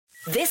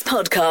This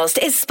podcast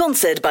is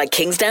sponsored by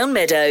Kingsdown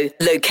Meadow,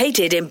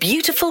 located in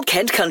beautiful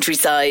Kent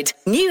countryside.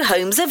 New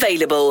homes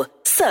available.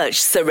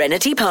 Search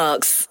Serenity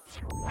Parks.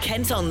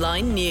 Kent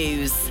Online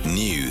News.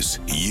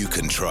 News you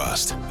can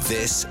trust.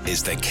 This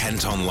is the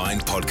Kent Online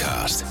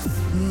Podcast.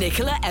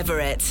 Nicola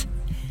Everett.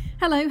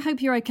 Hello,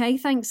 hope you're okay.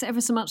 Thanks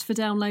ever so much for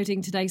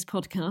downloading today's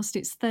podcast.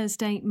 It's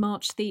Thursday,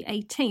 March the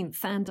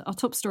 18th, and our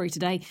top story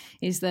today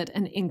is that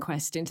an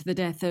inquest into the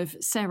death of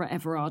Sarah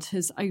Everard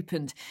has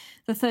opened.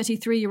 The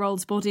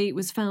 33-year-old's body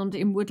was found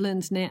in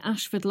woodland near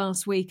Ashford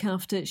last week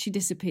after she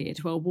disappeared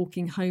while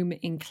walking home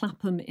in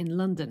Clapham in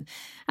London.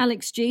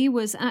 Alex G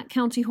was at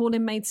County Hall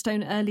in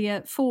Maidstone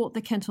earlier for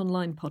the Kent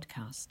Online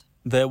podcast.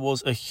 There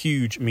was a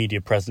huge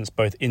media presence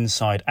both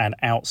inside and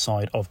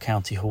outside of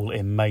County Hall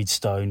in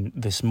Maidstone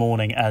this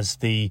morning as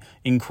the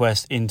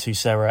inquest into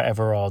Sarah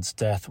Everard's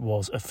death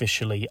was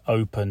officially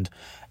opened.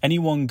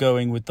 Anyone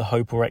going with the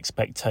hope or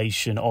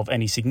expectation of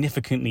any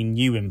significantly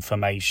new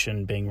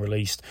information being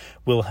released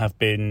will have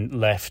been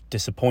left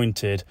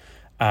disappointed,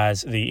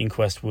 as the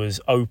inquest was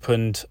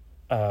opened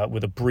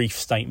with a brief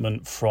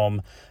statement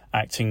from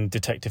Acting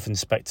Detective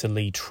Inspector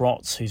Lee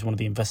Trotz, who's one of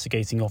the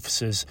investigating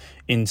officers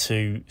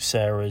into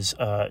Sarah's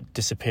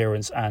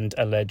disappearance and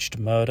alleged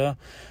murder.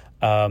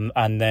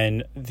 And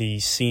then the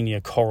senior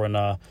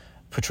coroner,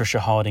 Patricia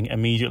Harding,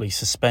 immediately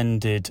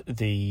suspended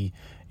the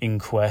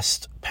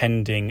inquest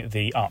pending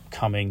the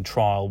upcoming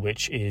trial,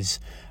 which is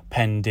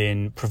penned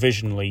in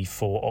provisionally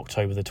for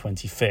October the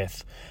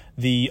 25th.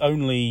 The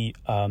only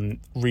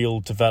real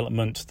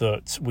development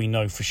that we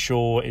know for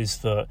sure is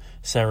that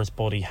Sarah's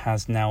body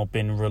has now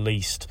been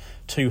released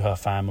to her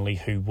family,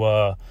 who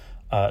were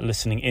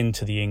listening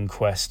into the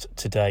inquest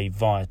today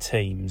via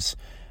Teams.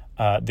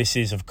 This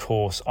is, of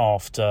course,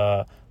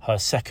 after her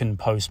second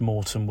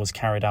post-mortem was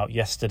carried out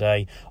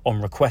yesterday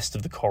on request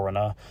of the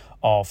coroner,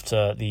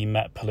 after the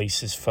Met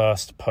Police's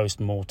first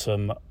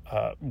post-mortem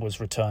was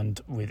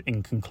returned with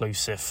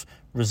inconclusive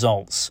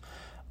results.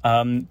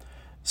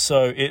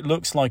 So it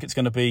looks like it's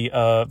going to be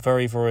a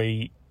very,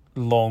 very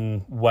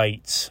long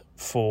wait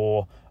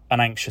for an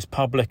anxious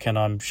public and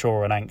I'm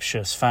sure an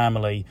anxious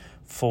family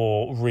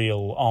for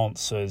real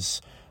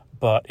answers.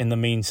 But in the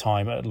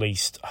meantime, at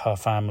least her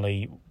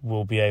family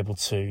will be able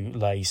to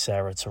lay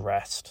Sarah to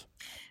rest.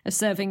 A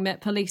serving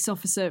Met Police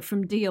officer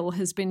from Deal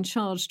has been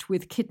charged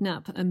with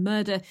kidnap and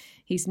murder.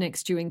 He's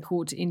next due in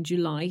court in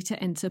July to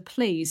enter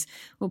pleas.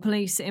 Well,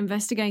 police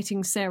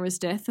investigating Sarah's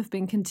death have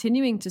been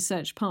continuing to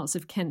search parts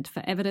of Kent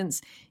for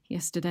evidence.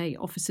 Yesterday,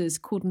 officers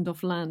cordoned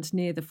off land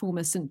near the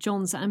former St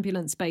John's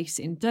ambulance base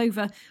in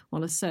Dover,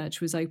 while a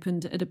search was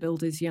opened at a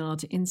builder's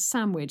yard in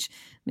Sandwich.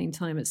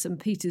 Meantime, at St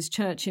Peter's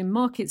Church in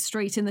Market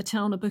Street in the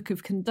town, a book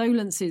of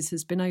condolences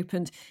has been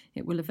opened.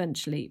 It will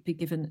eventually be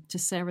given to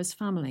Sarah's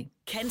family.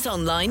 Kent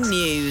Online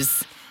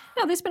News.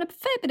 Now, there's been a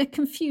fair bit of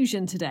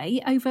confusion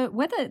today over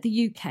whether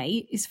the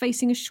UK is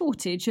facing a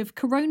shortage of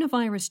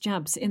coronavirus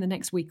jabs in the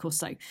next week or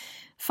so.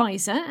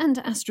 Pfizer and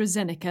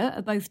AstraZeneca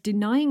are both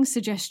denying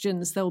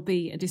suggestions there'll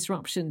be a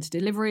disruption to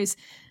deliveries.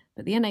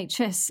 But the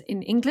NHS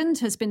in England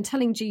has been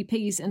telling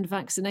GPs and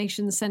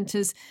vaccination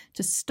centres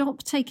to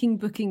stop taking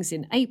bookings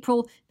in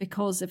April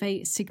because of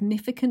a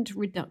significant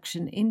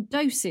reduction in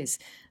doses.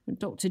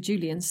 Dr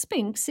Julian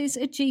Spinks is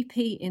a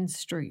GP in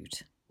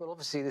Strood. Well,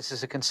 obviously, this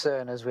is a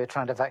concern as we're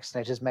trying to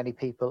vaccinate as many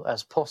people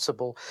as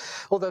possible.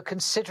 Although,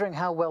 considering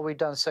how well we've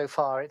done so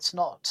far, it's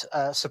not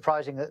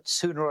surprising that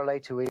sooner or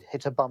later we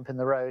hit a bump in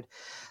the road.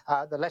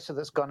 The letter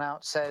that's gone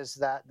out says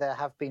that there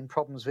have been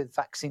problems with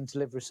vaccine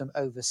deliveries from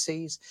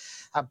overseas.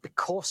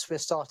 Because we're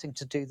starting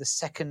to do the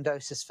second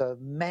doses for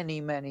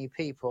many, many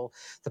people,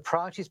 the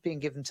priority is being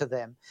given to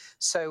them.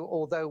 So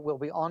although we'll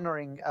be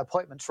honouring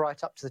appointments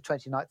right up to the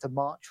 29th of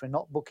March, we're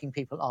not booking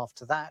people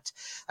after that.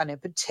 And in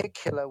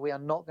particular, we are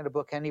not going to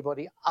book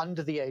anybody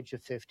under the age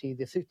of 50.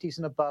 The 50s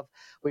and above,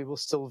 we will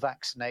still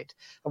vaccinate.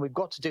 And we've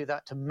got to do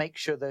that to make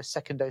sure those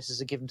second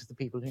doses are given to the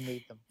people who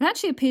need them. It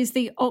actually appears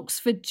the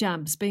Oxford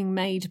jabs being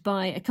made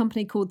by a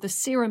company called the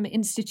Serum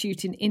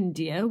Institute in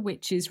India,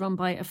 which is run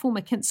by a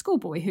former Kent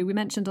schoolboy who we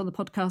mentioned on the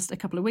podcast a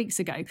couple of weeks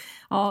ago,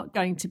 are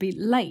going to be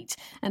late.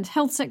 And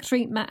Health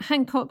Secretary Matt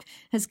Hancock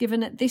has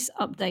given this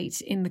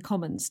update in the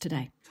Commons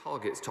today.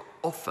 Targets to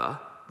offer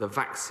the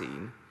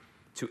vaccine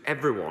to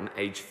everyone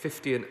aged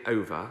 50 and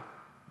over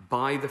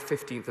by the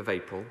 15th of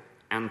April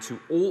and to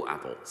all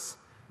adults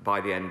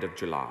by the end of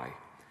July.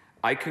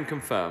 I can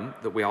confirm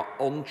that we are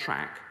on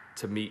track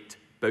to meet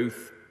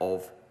both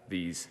of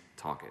these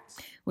targets.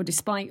 Well,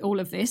 despite all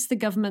of this, the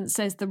government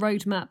says the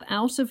roadmap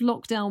out of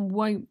lockdown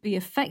won't be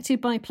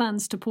affected by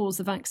plans to pause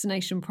the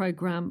vaccination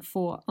programme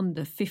for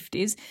under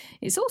 50s.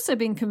 It's also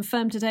been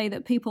confirmed today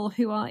that people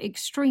who are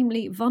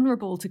extremely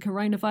vulnerable to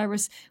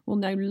coronavirus will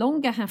no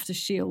longer have to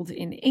shield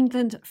in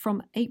England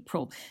from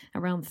April.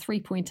 Around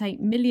 3.8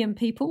 million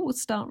people will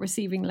start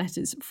receiving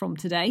letters from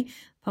today.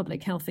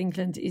 Public Health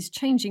England is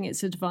changing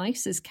its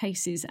advice as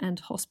cases and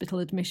hospital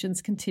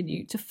admissions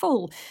continue to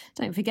fall.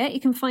 Don't forget,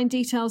 you can find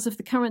details of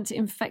the current current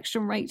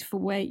infection rate for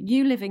where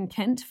you live in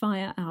Kent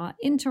via our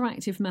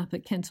interactive map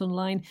at Kent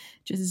Online.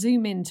 Just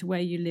zoom in to where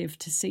you live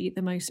to see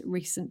the most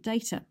recent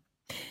data.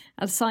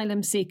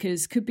 Asylum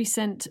seekers could be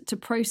sent to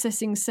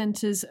processing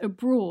centres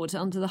abroad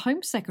under the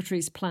Home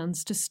Secretary's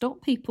plans to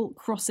stop people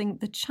crossing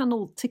the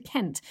Channel to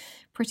Kent.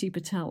 Priti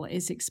Patel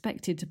is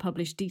expected to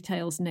publish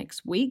details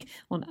next week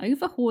on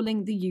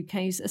overhauling the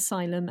UK's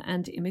asylum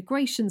and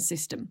immigration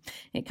system.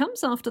 It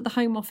comes after the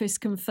Home Office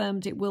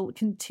confirmed it will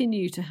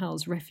continue to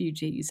house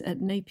refugees at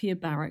Napier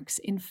Barracks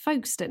in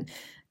Folkestone.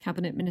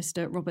 Cabinet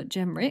Minister Robert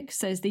Jenrick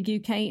says the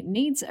UK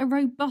needs a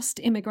robust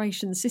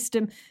immigration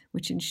system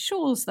which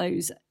ensures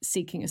those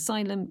seeking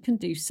asylum can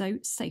do so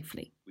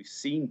safely. We've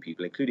seen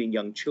people, including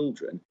young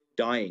children,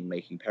 dying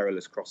making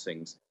perilous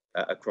crossings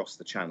across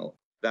the Channel.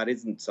 That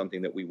isn't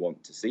something that we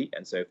want to see.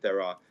 And so if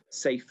there are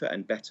safer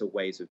and better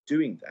ways of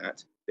doing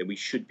that, then we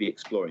should be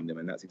exploring them.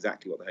 And that's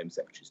exactly what the Home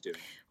Secretary is doing.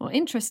 Well,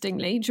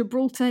 interestingly,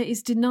 Gibraltar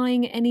is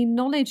denying any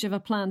knowledge of a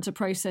plan to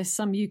process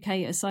some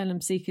UK asylum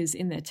seekers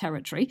in their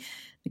territory.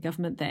 The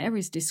government there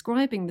is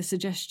describing the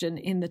suggestion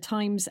in the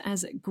Times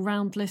as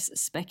groundless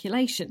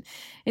speculation.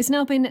 It's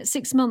now been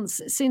 6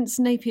 months since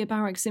Napier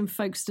Barracks in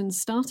Folkestone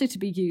started to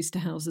be used to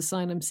house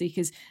asylum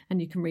seekers,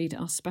 and you can read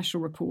our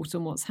special report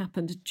on what's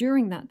happened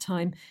during that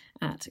time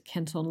at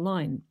Kent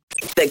Online.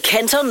 The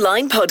Kent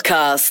Online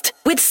Podcast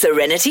with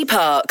Serenity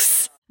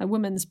Parks. A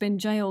woman's been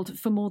jailed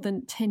for more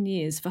than 10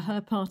 years for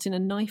her part in a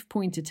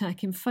knife-point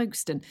attack in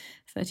Folkestone.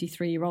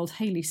 33-year-old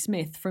Hayley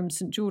Smith from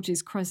St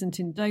George's Crescent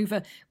in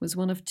Dover was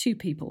one of 2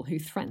 people who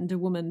threatened a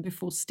woman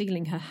before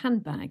stealing her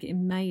handbag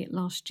in May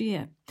last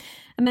year.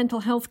 A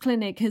mental health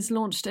clinic has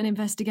launched an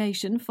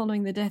investigation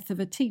following the death of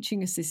a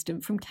teaching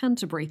assistant from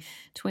Canterbury.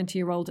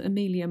 20-year-old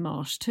Amelia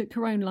Marsh took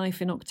her own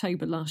life in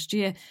October last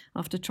year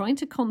after trying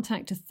to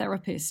contact a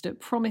therapist at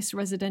Promise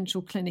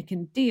Residential Clinic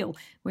in Deal,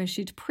 where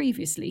she'd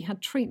previously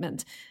had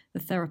treatment. The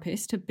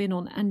therapist had been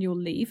on annual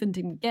leave and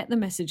didn't get the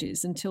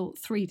messages until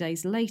 3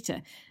 days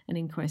later. An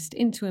inquest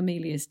into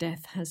Amelia's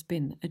death has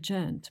been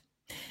adjourned.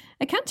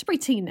 A Canterbury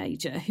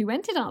teenager who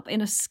ended up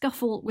in a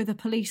scuffle with a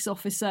police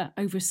officer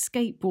over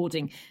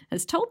skateboarding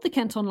has told the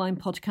Kent Online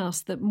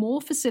podcast that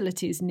more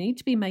facilities need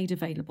to be made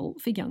available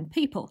for young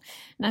people.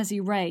 Nazi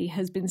Ray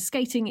has been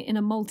skating in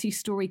a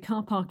multi-storey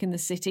car park in the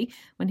city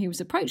when he was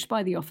approached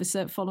by the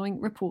officer following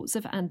reports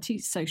of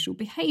antisocial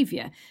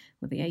behaviour.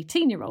 Well, the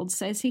 18-year-old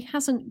says he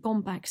hasn't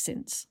gone back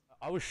since.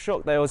 I was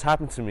shocked that it was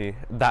happening to me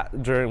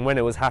when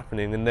it was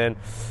happening, and then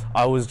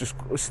I was just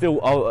still.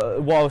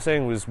 What I was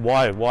saying was,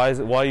 why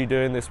are you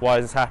doing this? Why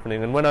is this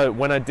happening? And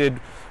when I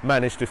did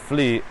manage to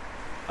flee,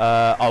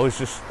 I was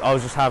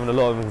just having a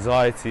lot of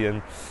anxiety,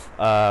 and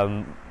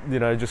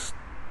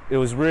it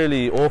was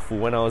really awful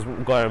when I was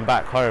going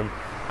back home,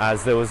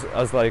 as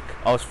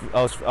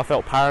I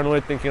felt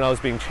paranoid, thinking I was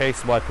being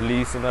chased by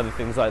police and other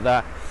things like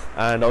that,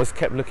 and I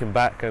kept looking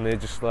back, and I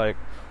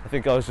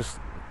think I was just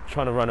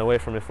trying to run away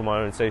from it for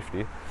my own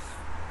safety.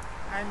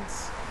 And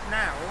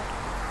now,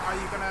 are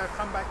you going to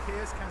come back here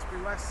as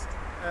Canterbury West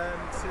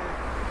to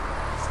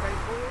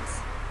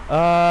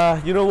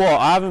skateboard? You know what?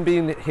 I haven't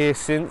been here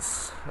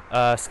since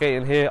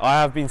skating here.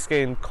 I have been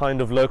skating kind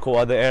of local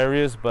other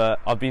areas, but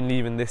I've been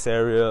leaving this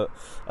area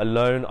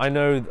alone. I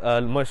know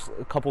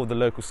a couple of the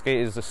local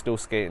skaters are still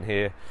skating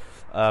here.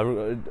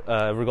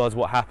 Regards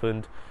what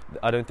happened,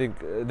 I don't think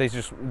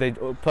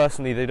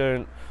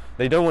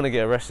they don't want to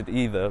get arrested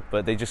either,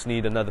 but they just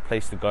need another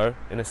place to go,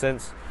 in a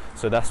sense.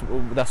 So that's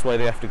why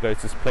they have to go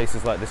to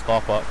places like this car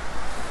park.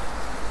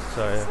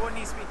 So what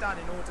needs to be done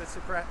in order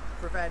to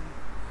prevent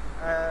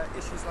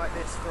issues like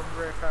this from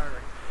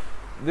reoccurring?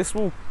 This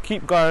will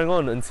keep going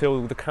on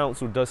until the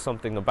council does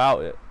something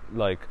about it.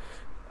 Like,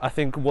 I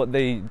think what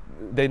they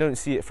don't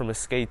see it from a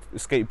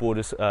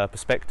skateboarder's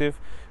perspective.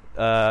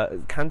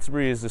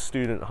 Canterbury is a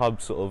student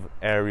hub sort of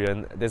area,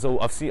 and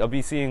I've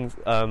been seeing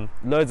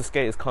loads of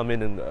skaters come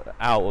in and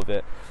out of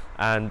it,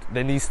 and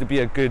there needs to be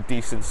a good,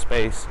 decent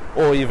space,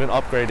 or even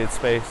upgraded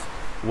space,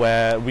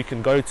 where we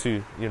can go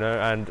to,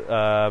 and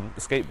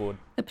skateboard.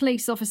 The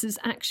police officer's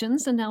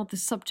actions are now the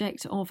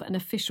subject of an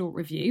official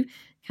review.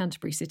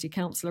 Canterbury City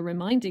Council are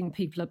reminding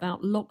people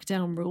about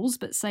lockdown rules,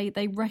 but say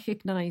they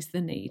recognise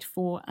the need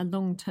for a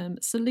long-term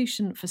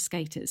solution for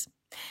skaters.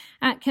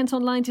 At Kent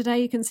Online today,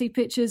 you can see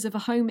pictures of a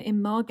home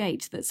in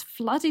Margate that's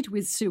flooded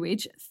with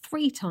sewage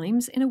 3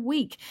 times in a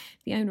week.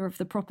 The owner of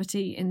the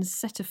property in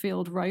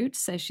Setterfield Road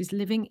says she's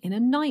living in a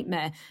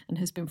nightmare and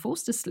has been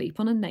forced to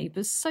sleep on a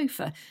neighbour's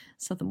sofa.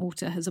 Southern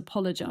Water has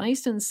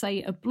apologised and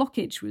say a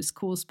blockage was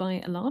caused by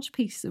a large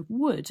piece of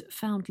wood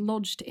found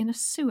lodged in a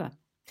sewer.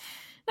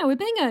 Now, we're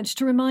being urged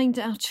to remind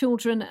our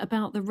children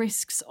about the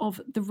risks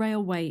of the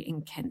railway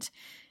in Kent.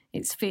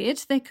 It's feared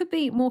there could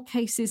be more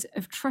cases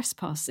of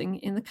trespassing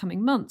in the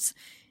coming months.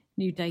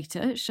 New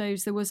data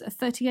shows there was a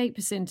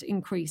 38%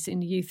 increase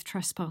in youth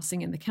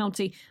trespassing in the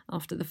county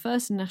after the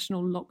first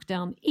national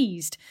lockdown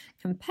eased,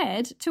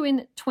 compared to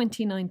in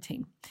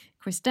 2019.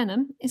 Chris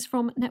Denham is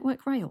from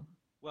Network Rail.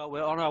 Well,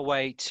 we're on our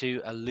way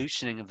to a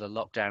loosening of the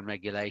lockdown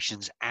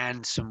regulations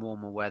and some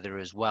warmer weather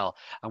as well.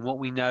 And what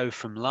we know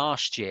from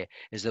last year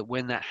is that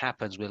when that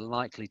happens, we're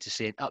likely to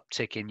see an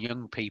uptick in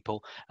young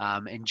people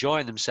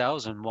enjoying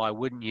themselves. And why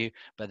wouldn't you?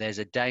 But there's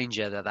a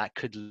danger that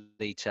could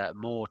lead to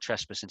more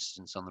trespass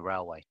incidents on the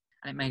railway.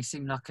 It may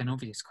seem like an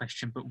obvious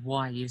question, but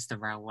why is the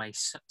railway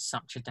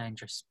such a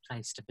dangerous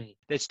place to be?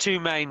 There's two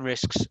main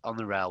risks on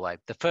the railway.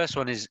 The first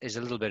one is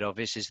a little bit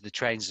obvious, is the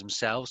trains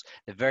themselves.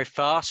 They're very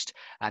fast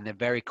and they're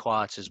very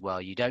quiet as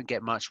well. You don't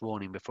get much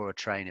warning before a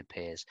train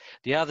appears.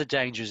 The other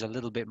danger is a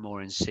little bit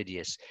more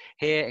insidious.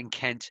 Here in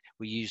Kent,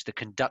 we use the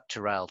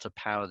conductor rail to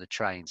power the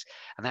trains,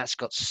 and that's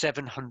got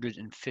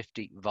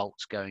 750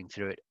 volts going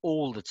through it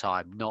all the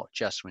time, not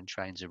just when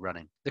trains are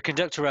running. The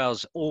conductor rail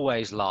is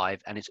always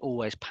live and it's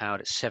always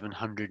powered at 750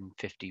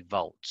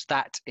 volts.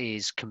 That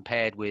is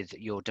compared with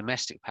your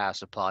domestic power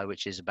supply,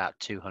 which is about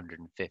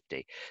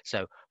 250.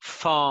 So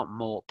far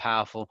more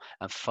powerful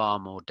and far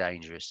more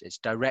dangerous. It's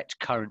direct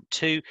current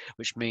too,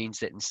 which means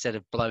that instead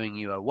of blowing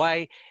you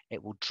away,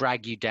 it will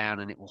drag you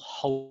down and it will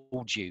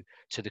hold you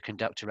to the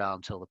conductor rail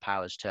until the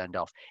power is turned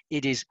off.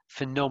 It is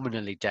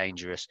phenomenally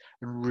dangerous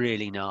and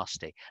really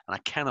nasty. And I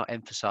cannot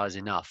emphasize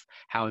enough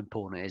how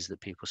important it is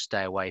that people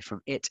stay away from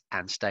it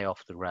and stay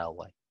off the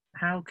railway.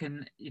 How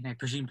can,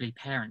 presumably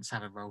parents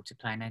have a role to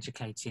play in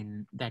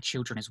educating their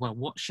children as well?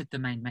 What should the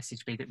main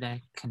message be that they're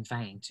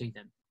conveying to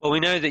them? Well, we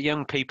know that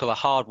young people are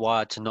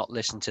hardwired to not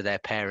listen to their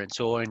parents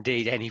or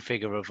indeed any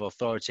figure of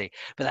authority,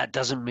 but that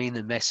doesn't mean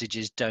the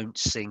messages don't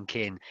sink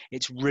in.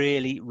 It's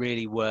really,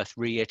 really worth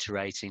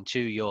reiterating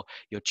to your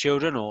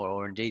children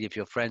or indeed if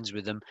you're friends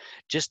with them,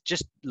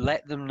 just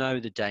let them know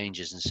the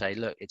dangers and say,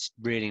 look, it's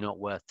really not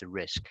worth the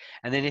risk.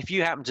 And then if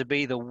you happen to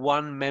be the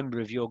one member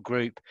of your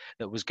group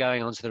that was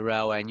going onto the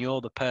railway and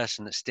you're the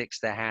person that sticks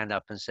their hand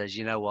up and says,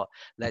 you know what,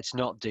 let's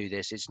not do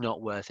this, it's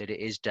not worth it, it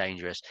is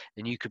dangerous,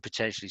 then you could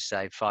potentially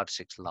save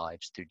 5-6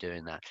 lives through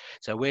doing that.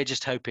 So we're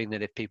just hoping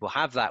that if people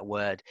have that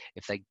word,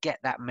 if they get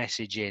that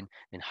message in,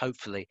 then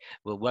hopefully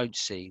we won't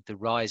see the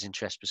rise in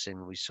trespassing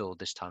that we saw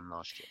this time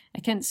last year.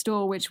 A Kent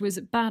store which was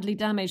badly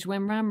damaged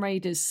when ram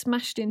raiders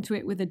smashed into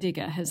it with a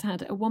digger has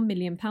had a £1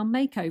 million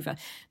makeover.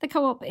 The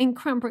Co-op in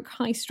Cranbrook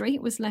High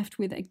Street was left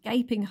with a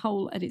gaping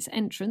hole at its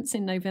entrance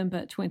in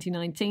November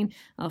 2019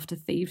 after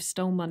thieves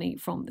stole money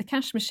from the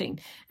cash machine.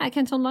 At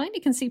Kent Online you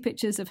can see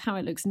pictures of how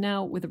it looks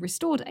now with a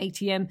restored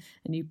ATM,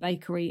 a new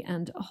bakery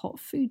and a hot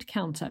food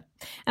counter.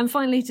 And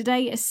finally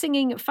today, a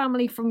singing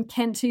family from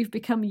Kent who've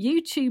become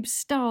YouTube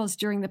stars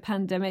during the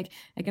pandemic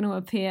are going to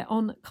appear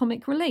on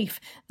Comic Relief.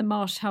 The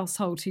Marsh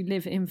household, who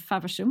live in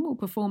Faversham, will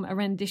perform a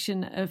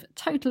rendition of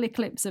Total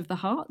Eclipse of the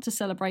Heart to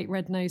celebrate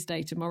Red Nose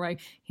Day tomorrow.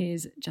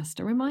 Here's just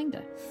a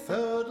reminder.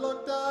 Third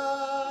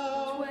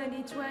lockdown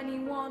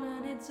 2021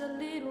 and it's a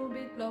little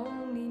bit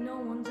lonely, no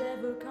one's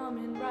ever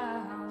coming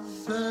round.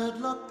 Third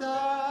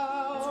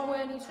lockdown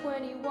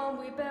 2021,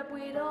 we bet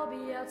we'd all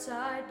be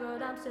outside,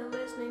 but I'm still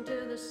listening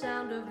to the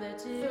sound of their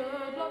tears.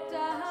 Third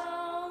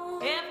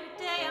lockdown. Every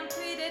day I'm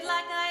treated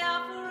like I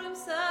offer room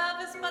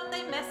service, but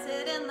they mess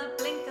it in the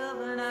blink of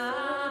an eye.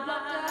 Third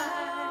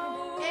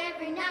lockdown.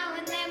 Every now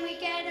and then we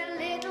get a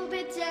little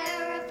bit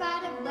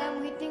terrified of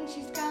when we think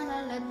she's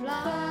gonna let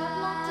fly.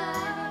 Third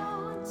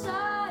lockdown,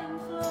 time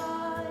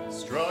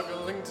flies.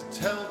 Struggling to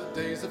tell the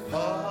days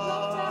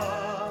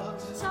apart.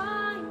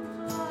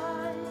 Time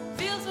flies.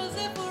 Feels as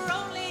if we're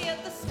only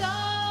at the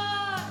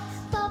start.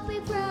 But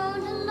we've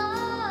grown a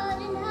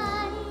lot in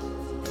height.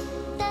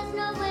 There's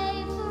no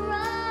way for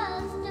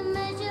us to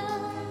measure.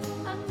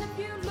 And if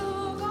you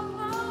look on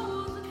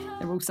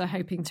They're also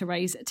hoping to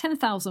raise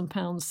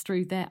 £10,000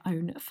 through their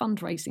own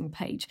fundraising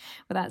page.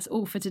 Well, that's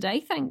all for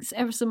today. Thanks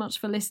ever so much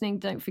for listening.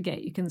 Don't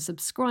forget you can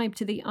subscribe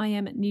to the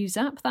IM News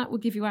app. That will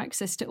give you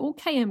access to all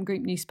KM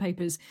Group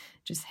newspapers.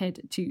 Just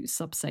head to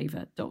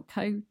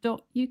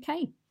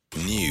subsaver.co.uk.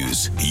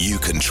 News you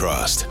can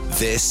trust.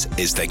 This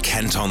is the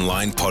Kent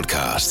Online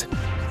Podcast.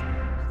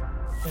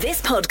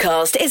 This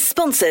podcast is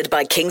sponsored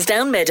by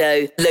Kingsdown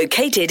Meadow,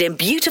 located in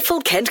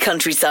beautiful Kent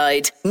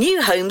countryside. New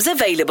homes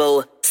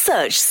available.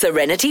 Search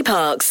Serenity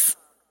Parks.